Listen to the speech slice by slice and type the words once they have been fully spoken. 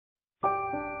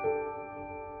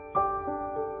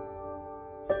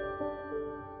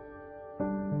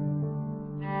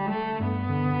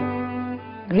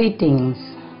Greetings,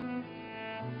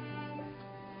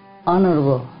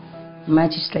 honorable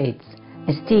magistrates,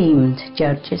 esteemed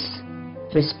judges,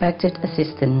 respected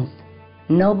assistants,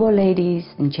 noble ladies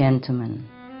and gentlemen.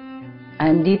 I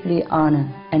am deeply honored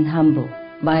and humbled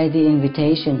by the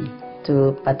invitation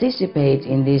to participate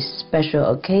in this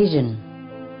special occasion,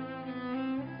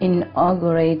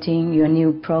 inaugurating your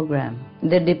new program,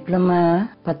 the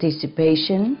Diploma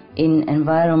Participation in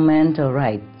Environmental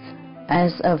Rights.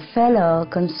 As a fellow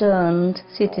concerned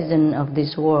citizen of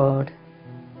this world,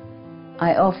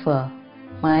 I offer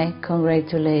my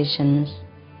congratulations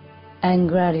and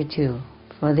gratitude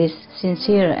for this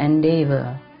sincere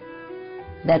endeavor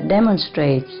that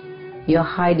demonstrates your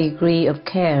high degree of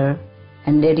care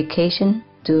and dedication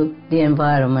to the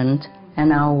environment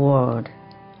and our world.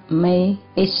 May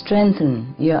it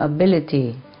strengthen your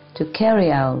ability to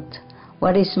carry out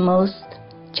what is most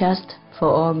just for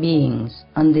all beings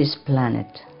on this planet.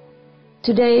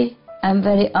 Today, I'm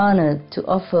very honored to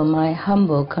offer my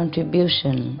humble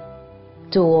contribution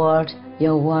toward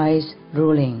your wise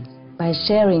rulings by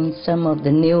sharing some of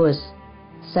the newest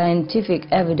scientific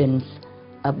evidence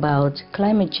about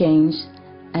climate change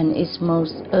and its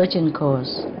most urgent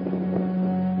cause.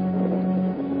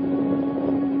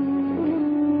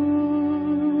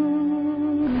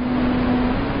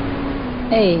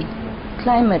 A.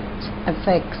 Climate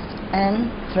effects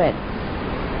and threats.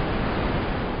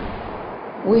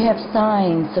 We have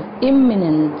signs of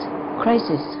imminent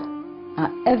crisis are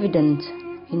evident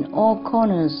in all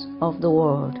corners of the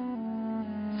world.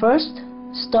 First,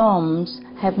 storms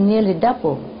have nearly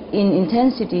doubled in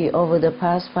intensity over the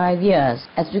past 5 years,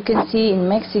 as we can see in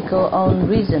Mexico's own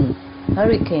recent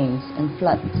hurricanes and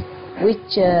floods,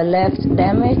 which left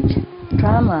damage,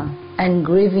 trauma, and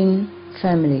grieving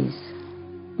families.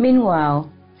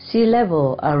 Meanwhile, sea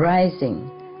levels are rising,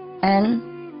 and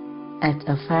at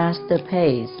a faster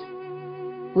pace,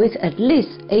 with at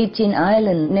least 18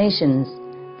 island nations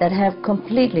that have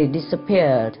completely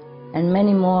disappeared and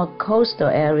many more coastal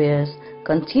areas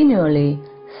continually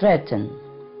threatened.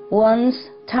 Once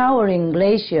towering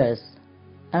glaciers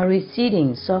are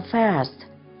receding so fast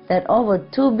that over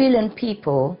 2 billion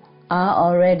people are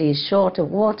already short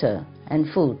of water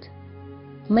and food.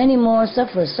 Many more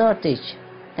suffer shortage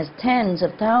as tens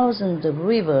of thousands of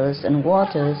rivers and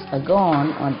waters are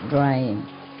gone or drying.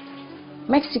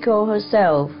 Mexico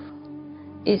herself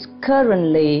is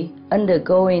currently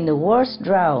undergoing the worst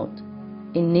drought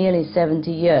in nearly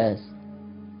 70 years,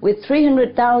 with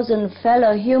 300,000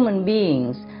 fellow human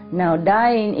beings now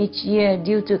dying each year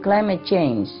due to climate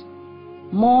change.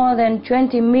 More than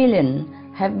 20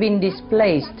 million have been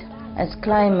displaced as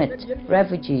climate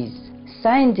refugees.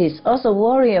 Scientists also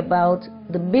worry about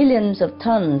the billions of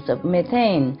tons of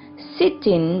methane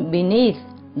sitting beneath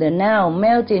the now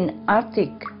melting Arctic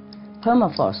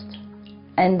permafrost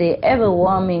and the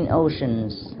ever-warming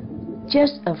oceans.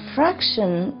 Just a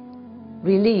fraction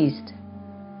released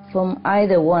from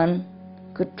either one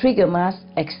could trigger mass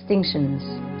extinctions.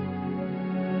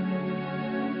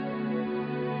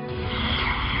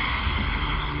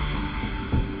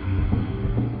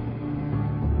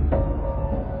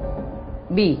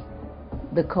 B.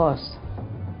 The cause.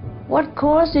 What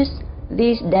causes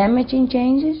these damaging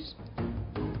changes?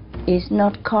 It's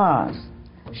not cars,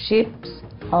 ships,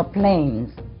 or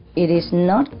planes. It is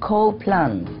not coal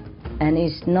plants, and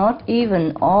it's not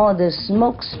even all the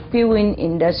smoke-spewing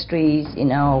industries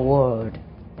in our world.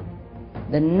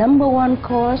 The number one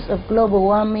cause of global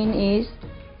warming is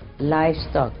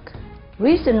livestock.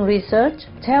 Recent research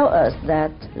tells us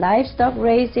that livestock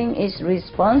raising is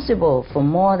responsible for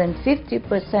more than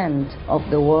 50% of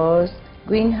the world's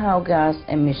greenhouse gas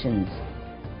emissions.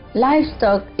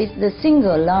 Livestock is the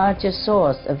single largest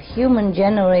source of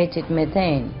human-generated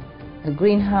methane, a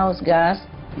greenhouse gas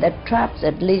that traps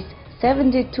at least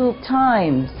 72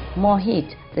 times more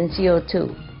heat than CO2,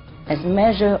 as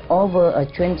measured over a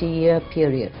 20-year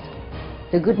period.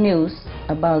 The good news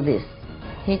about this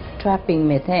heat-trapping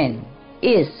methane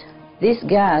is this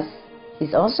gas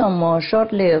is also more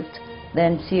short-lived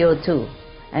than CO2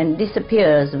 and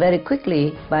disappears very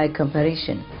quickly by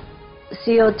comparison.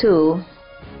 CO2,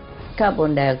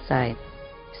 carbon dioxide,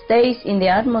 stays in the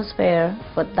atmosphere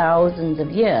for thousands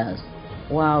of years,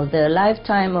 while the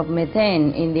lifetime of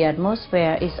methane in the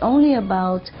atmosphere is only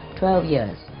about 12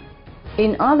 years.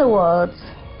 In other words,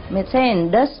 methane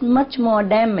does much more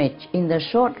damage in the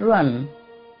short run,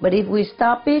 but if we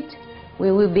stop it,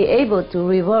 we will be able to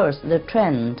reverse the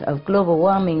trend of global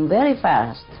warming very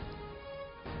fast.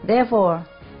 Therefore,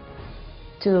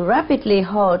 to rapidly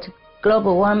halt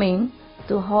global warming,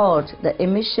 to halt the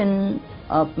emission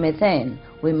of methane,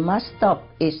 we must stop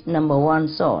its number one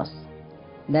source.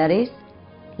 that is,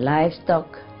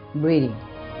 livestock breeding.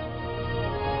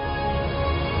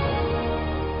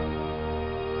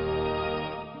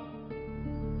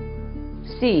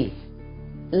 C.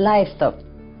 Livestock.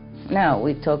 Now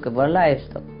we talk about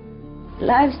livestock.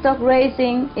 Livestock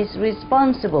raising is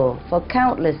responsible for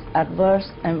countless adverse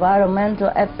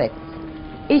environmental effects,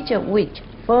 each of which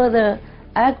further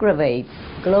aggravates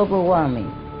global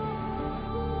warming.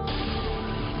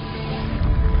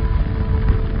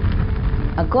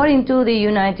 According to the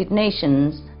United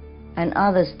Nations and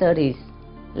other studies,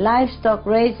 livestock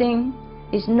raising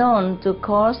is known to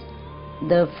cause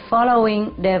the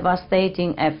following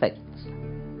devastating effects.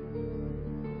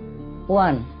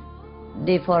 1.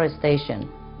 Deforestation.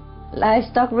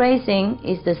 Livestock raising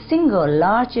is the single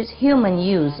largest human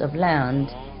use of land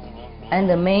and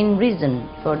the main reason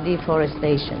for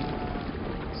deforestation.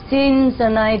 Since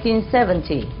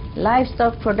 1970,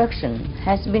 livestock production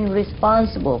has been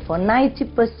responsible for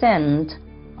 90%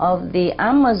 of the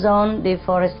Amazon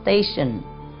deforestation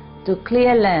to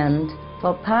clear land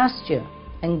for pasture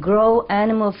and grow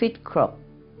animal feed crop.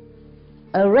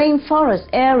 A rainforest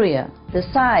area the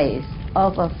size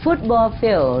of a football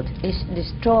field is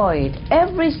destroyed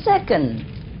every second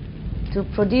to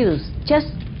produce just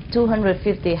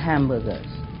 250 hamburgers.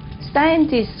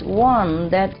 Scientists warn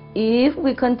that if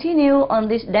we continue on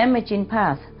this damaging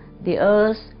path, the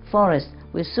Earth's forests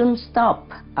will soon stop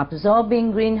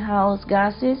absorbing greenhouse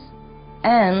gases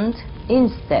and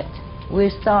instead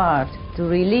will start to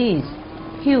release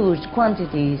huge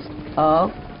quantities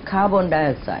of carbon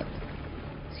dioxide,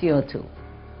 CO2.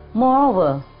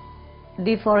 Moreover,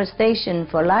 deforestation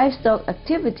for livestock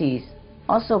activities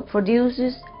also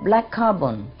produces black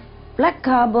carbon. Black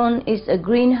carbon is a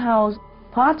greenhouse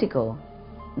particle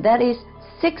that is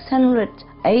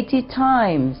 680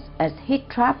 times as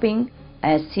heat-trapping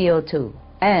as CO2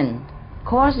 and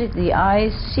causes the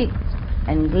ice sheets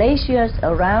and glaciers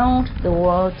around the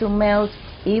world to melt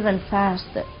even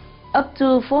faster. Up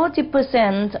to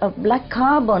 40% of black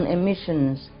carbon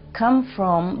emissions come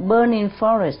from burning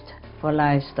forests for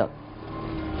livestock.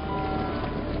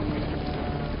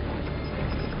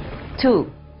 2.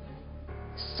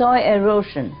 Soil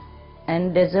erosion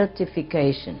and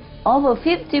desertification. Over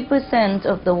 50%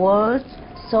 of the world's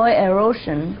soil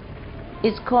erosion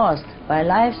is caused by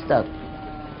livestock,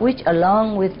 which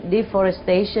along with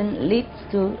deforestation leads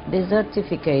to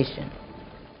desertification.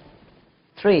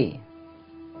 3.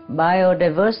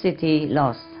 Biodiversity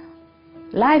loss.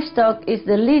 Livestock is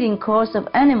the leading cause of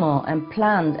animal and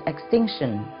plant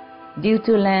extinction due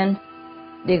to land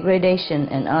degradation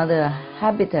and other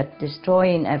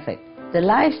habitat-destroying effects. The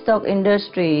livestock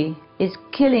industry is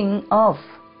killing off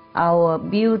our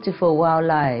beautiful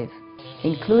wildlife,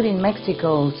 including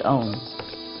Mexico's own.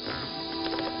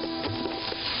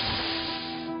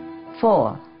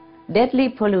 4. Deadly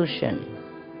pollution.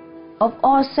 Of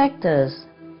all sectors,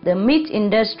 the meat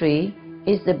industry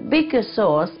is the biggest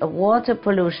source of water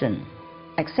pollution.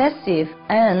 Excessive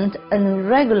and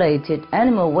unregulated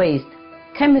animal waste,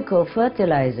 chemical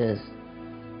fertilizers,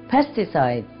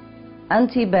 pesticides,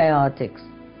 antibiotics,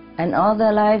 and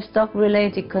other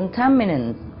livestock-related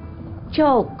contaminants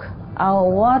choke our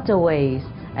waterways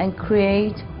and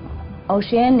create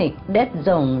oceanic dead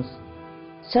zones,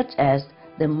 such as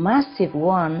the massive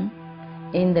one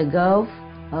in the Gulf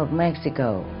of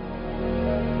Mexico.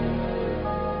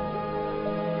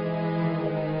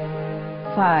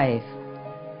 5.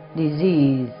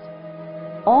 Disease.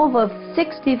 Over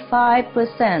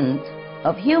 65%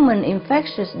 of human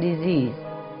infectious disease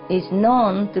is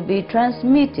known to be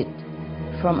transmitted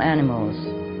from animals.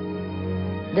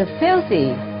 The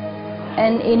filthy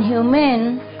and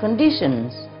inhumane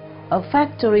conditions of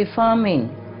factory farming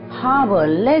harbor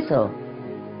lethal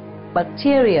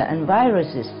bacteria and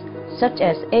viruses such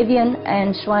as avian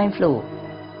and swine flu,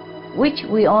 which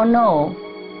we all know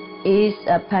is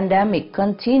a pandemic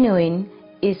continuing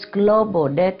its global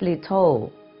deadly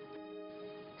toll.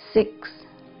 6.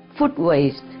 Food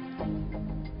waste.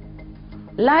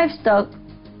 Livestock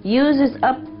uses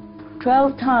up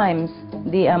 12 times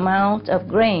the amount of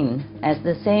grain as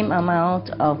the same amount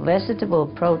of vegetable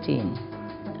protein.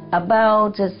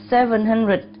 About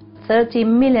 730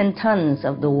 million tons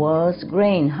of the world's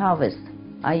grain harvest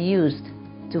are used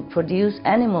to produce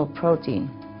animal protein.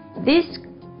 This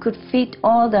could feed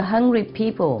all the hungry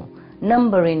people,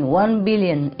 numbering 1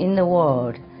 billion in the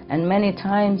world and many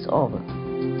times over.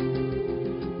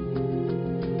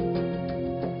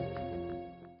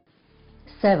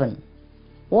 7.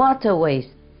 Water waste.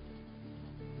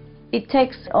 It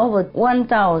takes over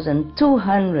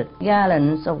 1,200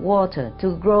 gallons of water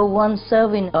to grow one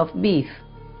serving of beef,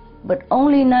 but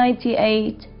only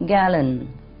 98 gallons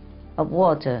of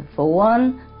water for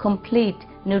one complete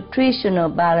nutritional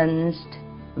balanced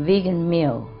vegan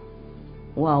meal.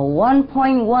 While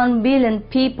 1.1 billion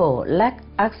people lack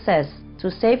access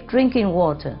to safe drinking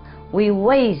water, we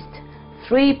waste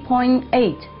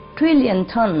 3.8 trillion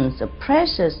tons of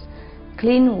precious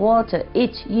clean water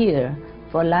each year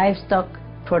for livestock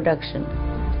production.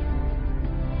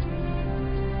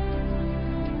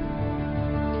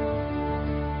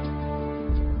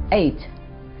 8.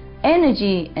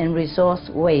 Energy and resource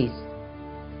waste.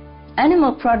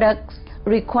 Animal products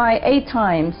require 8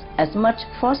 times as much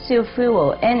fossil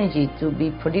fuel energy to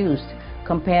be produced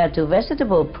compared to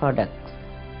vegetable products.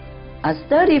 A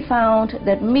study found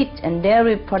that meat and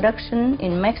dairy production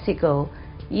in Mexico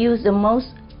use the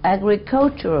most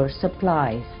agricultural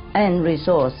supplies and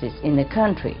resources in the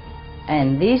country,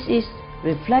 and this is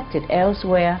reflected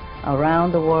elsewhere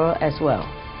around the world as well.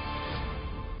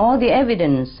 All the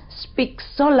evidence speaks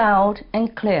so loud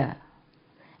and clear.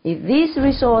 If these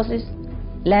resources,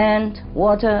 land,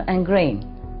 water, and grain,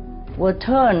 were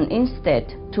turned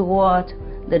instead toward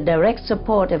the direct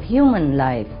support of human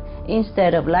life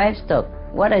instead of livestock,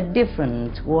 what a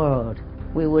different world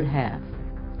we would have.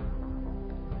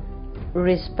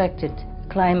 Respected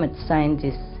climate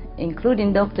scientists,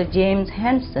 including Dr. James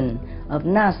Hansen of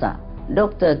NASA,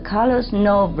 Dr. Carlos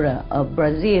Nobre of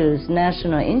Brazil's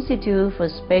National Institute for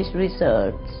Space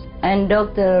Research, and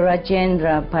Dr.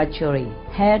 Rajendra Pachauri,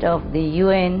 head of the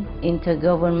UN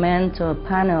Intergovernmental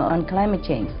Panel on Climate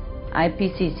Change,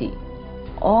 IPCC,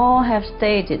 all have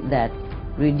stated that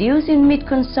reducing meat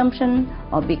consumption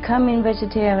or becoming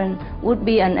vegetarian would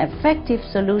be an effective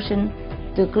solution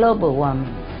to global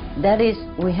warming. That is,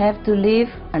 we have to live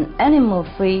an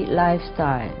animal-free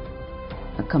lifestyle,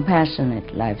 a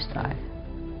compassionate lifestyle.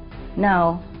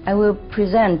 Now, I will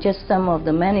present just some of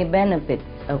the many benefits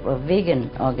of a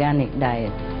vegan organic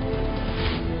diet.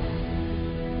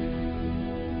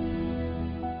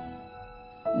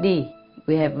 D.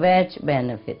 We have veg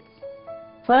benefits.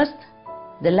 First,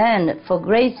 the land for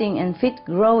grazing and feed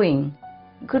growing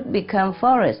could become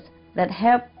forests that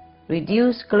help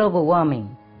reduce global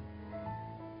warming.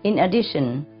 In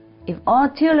addition, if all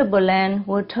tillable land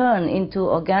were turned into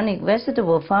organic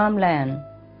vegetable farmland,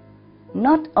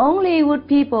 not only would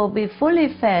people be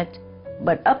fully fed,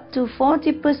 but up to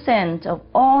 40% of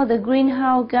all the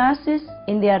greenhouse gases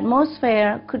in the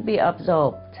atmosphere could be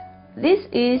absorbed. This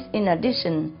is in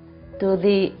addition to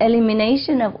the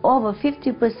elimination of over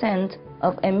 50%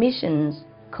 of emissions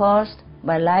caused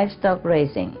by livestock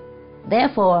raising.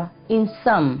 Therefore, in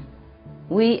sum,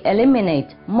 we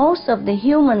eliminate most of the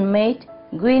human-made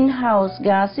greenhouse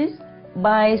gases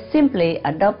by simply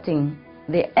adopting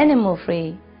the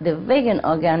animal-free, the vegan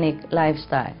organic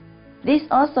lifestyle. This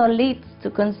also leads to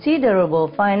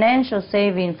considerable financial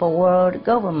saving for world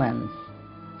governments.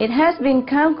 It has been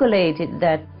calculated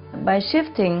that by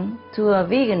shifting to a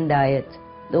vegan diet,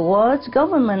 the world's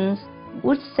governments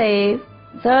would save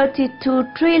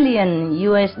 $32 trillion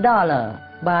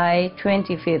by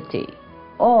 2050,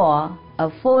 or a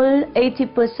full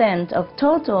 80% of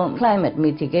total climate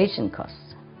mitigation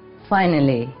costs.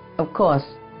 Finally, of course,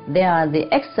 there are the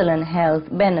excellent health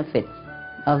benefits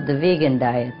of the vegan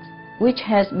diet, which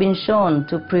has been shown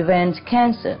to prevent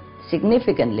cancer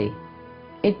significantly.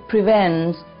 It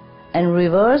prevents and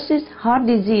reverses heart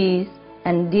disease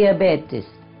and diabetes.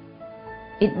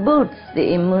 It boosts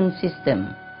the immune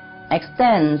system,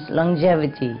 extends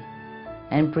longevity,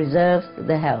 and preserves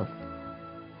the health,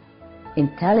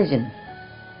 intelligence,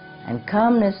 and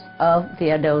calmness of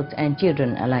the adults and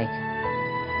children alike.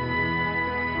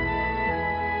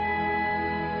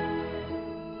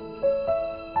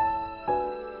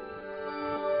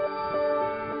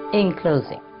 In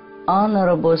closing,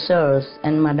 honorable sirs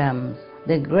and madams,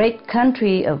 the great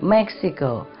country of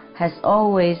Mexico has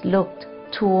always looked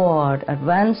toward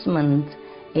advancement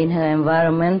in her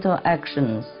environmental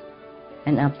actions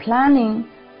and are planning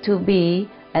to be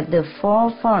at the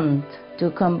forefront to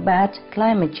combat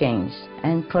climate change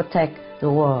and protect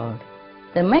the world.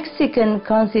 The Mexican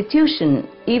Constitution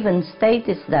even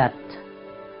states that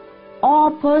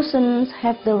all persons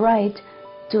have the right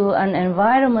to an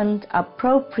environment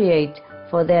appropriate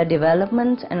for their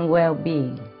development and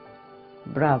well-being.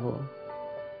 Bravo!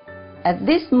 At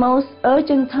this most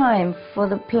urgent time for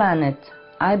the planet,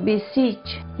 I beseech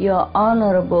your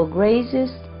honorable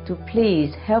graces to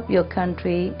please help your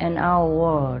country and our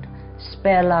world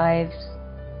spare lives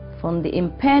from the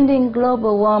impending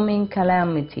global warming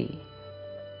calamity.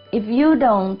 If you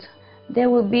don't, there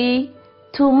will be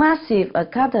too massive a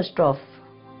catastrophe,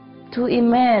 too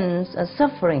immense a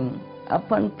suffering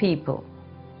upon people,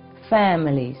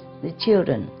 families, the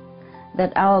children,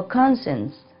 that our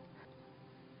conscience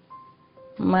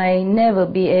might never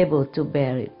be able to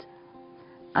bear it.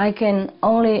 I can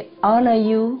only honor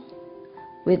you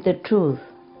with the truth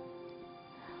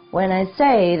when I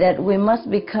say that we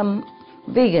must become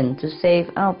vegan to save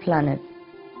our planet.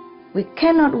 We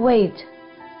cannot wait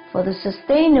for the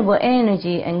sustainable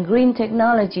energy and green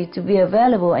technology to be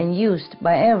available and used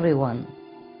by everyone.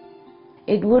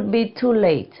 It would be too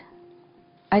late.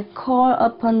 I call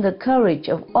upon the courage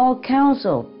of all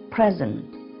council present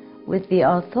with the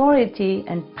authority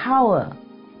and power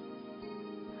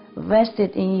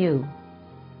vested in you.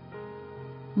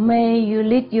 May you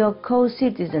lead your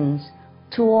co-citizens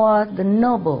toward the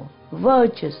noble,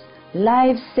 virtuous,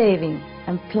 life-saving,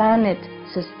 and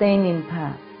planet-sustaining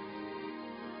path.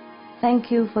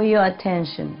 Thank you for your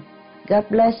attention. God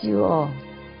bless you all.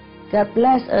 God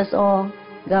bless us all.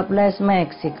 God bless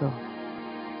Mexico.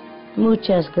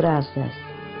 Muchas gracias.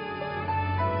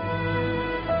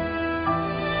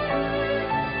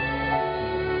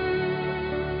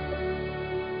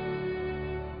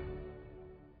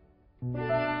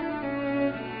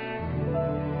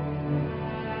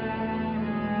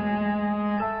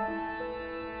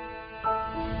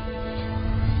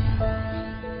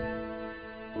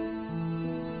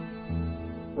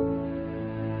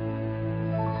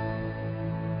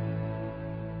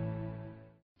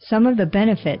 Some of the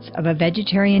benefits of a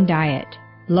vegetarian diet: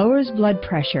 lowers blood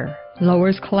pressure,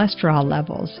 lowers cholesterol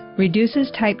levels, reduces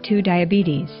type 2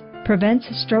 diabetes, prevents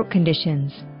stroke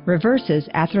conditions, reverses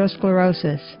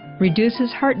atherosclerosis,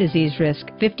 reduces heart disease risk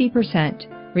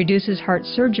 50%, reduces heart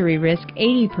surgery risk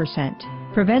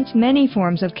 80%, prevents many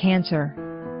forms of cancer.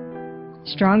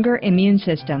 Stronger immune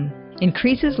system,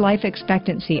 increases life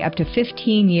expectancy up to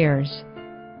 15 years.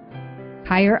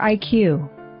 Higher IQ,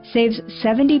 saves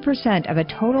 70% of a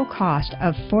total cost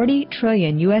of $40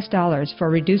 trillion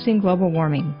for reducing global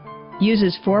warming,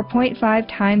 uses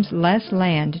 4.5 times less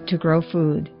land to grow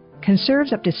food,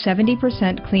 conserves up to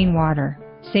 70% clean water,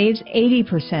 saves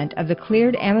 80% of the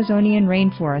cleared Amazonian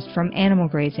rainforest from animal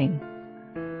grazing.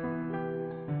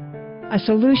 A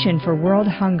solution for world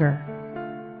hunger.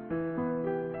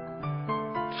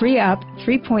 Free up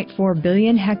 3.4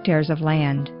 billion hectares of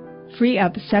land. Free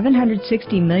up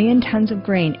 760 million tons of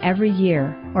grain every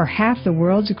year, or half the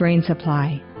world's grain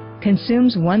supply.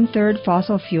 Consumes 1/3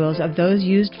 fossil fuels of those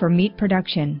used for meat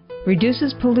production.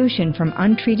 Reduces pollution from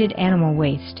untreated animal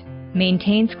waste.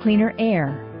 Maintains cleaner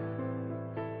air.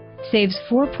 Saves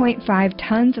 4.5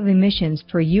 tons of emissions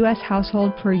per U.S.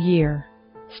 household per year.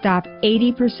 Stop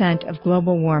 80% of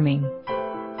global warming.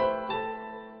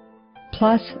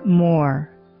 Plus more.